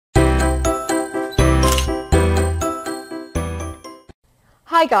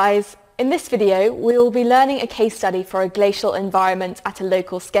Hi guys, in this video we will be learning a case study for a glacial environment at a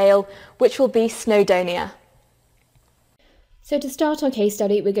local scale, which will be Snowdonia. So to start our case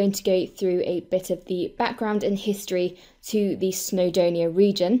study, we're going to go through a bit of the background and history to the Snowdonia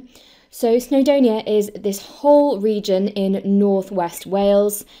region. So Snowdonia is this whole region in northwest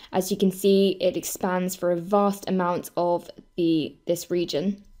Wales. As you can see, it expands for a vast amount of this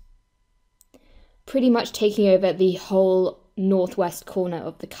region, pretty much taking over the whole northwest corner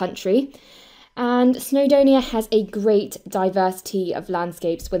of the country. And Snowdonia has a great diversity of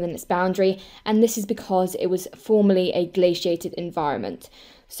landscapes within its boundary, and this is because it was formerly a glaciated environment.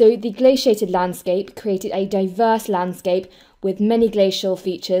 So the glaciated landscape created a diverse landscape with many glacial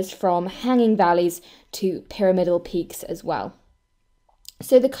features, from hanging valleys to pyramidal peaks as well.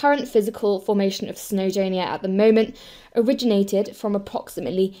 So the current physical formation of Snowdonia at the moment originated from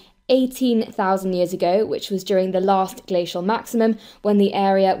approximately 18,000 years ago, which was during the last glacial maximum when the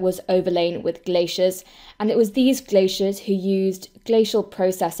area was overlain with glaciers. And it was these glaciers who used glacial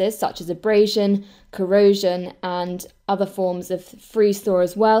processes such as abrasion, corrosion, and other forms of freeze-thaw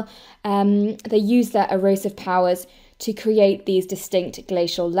as well. They used their erosive powers to create these distinct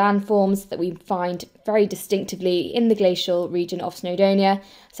glacial landforms that we find very distinctively in the glacial region of Snowdonia,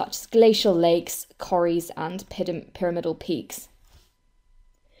 such as glacial lakes, corries, and pyramidal peaks.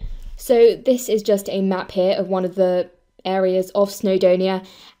 So this is just a map here of one of the areas of Snowdonia,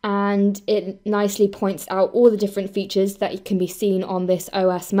 and it nicely points out all the different features that can be seen on this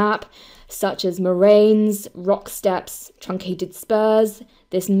OS map, such as moraines, rock steps, truncated spurs,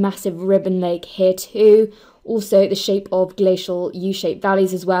 this massive ribbon lake here too, also the shape of glacial U-shaped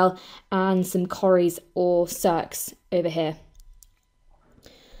valleys as well, and some corries or cirques over here.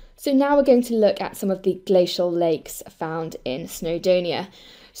 So now we're going to look at some of the glacial lakes found in Snowdonia.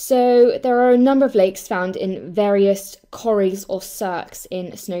 So there are a number of lakes found in various corries or cirques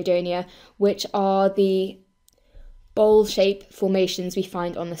in Snowdonia, which are the bowl-shaped formations we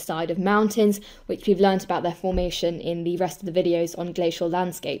find on the side of mountains, which we've learnt about their formation in the rest of the videos on glacial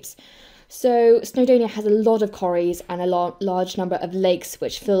landscapes. So Snowdonia has a lot of corries and a large number of lakes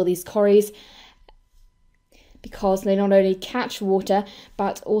which fill these corries, because they not only catch water,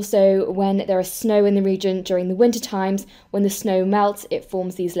 but also when there is snow in the region during the winter times, when the snow melts, it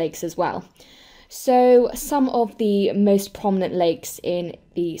forms these lakes as well. So some of the most prominent lakes in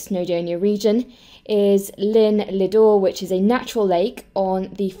the Snowdonia region is Llyn Llydaw, which is a natural lake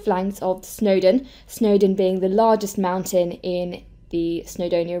on the flanks of Snowdon, Snowdon being the largest mountain in the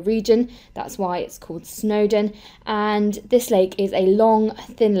Snowdonia region. That's why it's called Snowdon. And this lake is a long,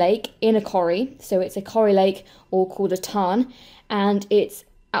 thin lake in a corrie. So it's a corrie lake, or called a tarn, and its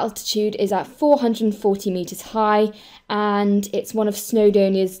altitude is at 440 metres high, and it's one of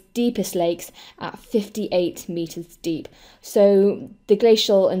Snowdonia's deepest lakes at 58 metres deep. So the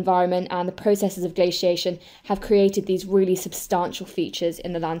glacial environment and the processes of glaciation have created these really substantial features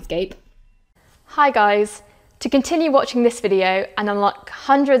in the landscape. Hi guys! To continue watching this video and unlock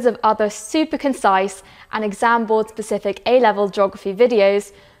hundreds of other super concise and exam board specific A-level geography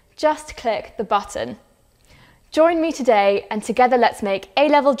videos, just click the button. Join me today, and together let's make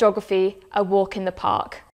A-level geography a walk in the park.